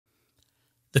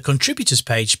The contributors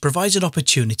page provides an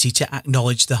opportunity to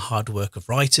acknowledge the hard work of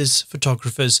writers,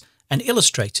 photographers, and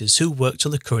illustrators who worked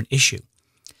on the current issue.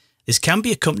 This can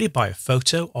be accompanied by a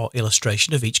photo or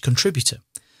illustration of each contributor.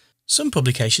 Some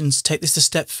publications take this a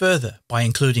step further by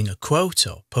including a quote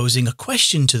or posing a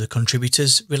question to the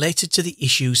contributors related to the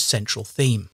issue's central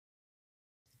theme.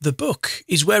 The book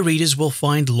is where readers will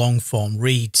find long-form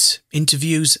reads,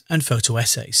 interviews, and photo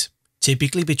essays.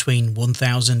 Typically between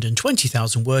 1,000 and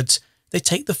 20,000 words, they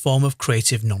take the form of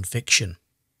creative non-fiction.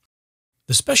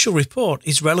 The special report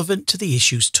is relevant to the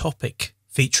issue's topic,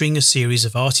 featuring a series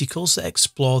of articles that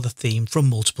explore the theme from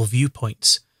multiple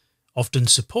viewpoints, often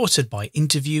supported by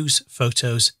interviews,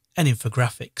 photos, and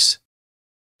infographics.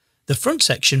 The front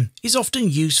section is often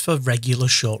used for regular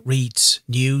short reads,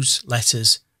 news,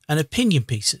 letters, and opinion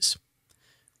pieces,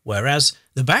 whereas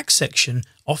the back section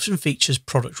often features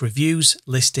product reviews,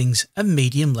 listings, and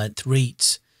medium-length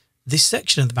reads. This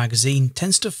section of the magazine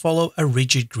tends to follow a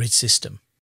rigid grid system.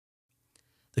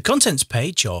 The contents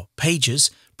page, or pages,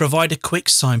 provide a quick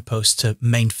signpost to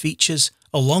main features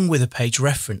along with a page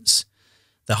reference.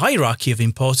 The hierarchy of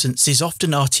importance is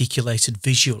often articulated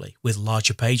visually with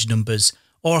larger page numbers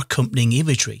or accompanying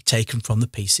imagery taken from the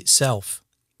piece itself.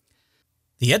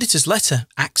 The editor's letter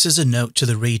acts as a note to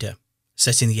the reader.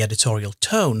 Setting the editorial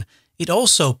tone, it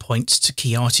also points to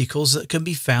key articles that can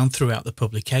be found throughout the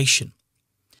publication.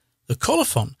 The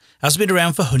colophon has been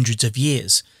around for hundreds of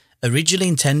years, originally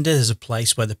intended as a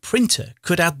place where the printer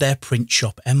could add their print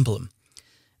shop emblem.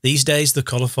 These days, the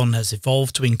colophon has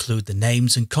evolved to include the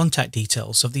names and contact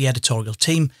details of the editorial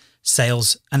team,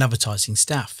 sales, and advertising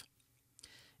staff.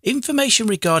 Information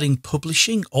regarding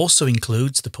publishing also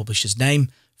includes the publisher's name,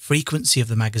 frequency of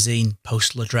the magazine,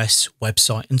 postal address,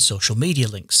 website, and social media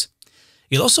links.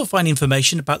 You'll also find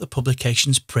information about the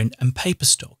publication's print and paper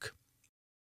stock.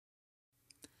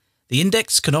 The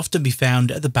index can often be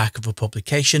found at the back of a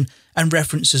publication and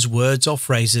references words or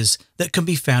phrases that can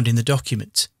be found in the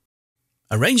document.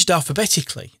 Arranged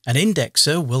alphabetically, an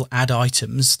indexer will add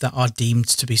items that are deemed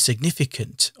to be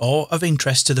significant or of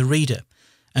interest to the reader,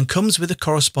 and comes with a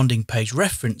corresponding page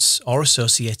reference or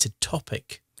associated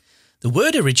topic. The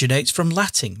word originates from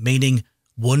Latin, meaning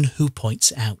 "one who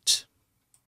points out."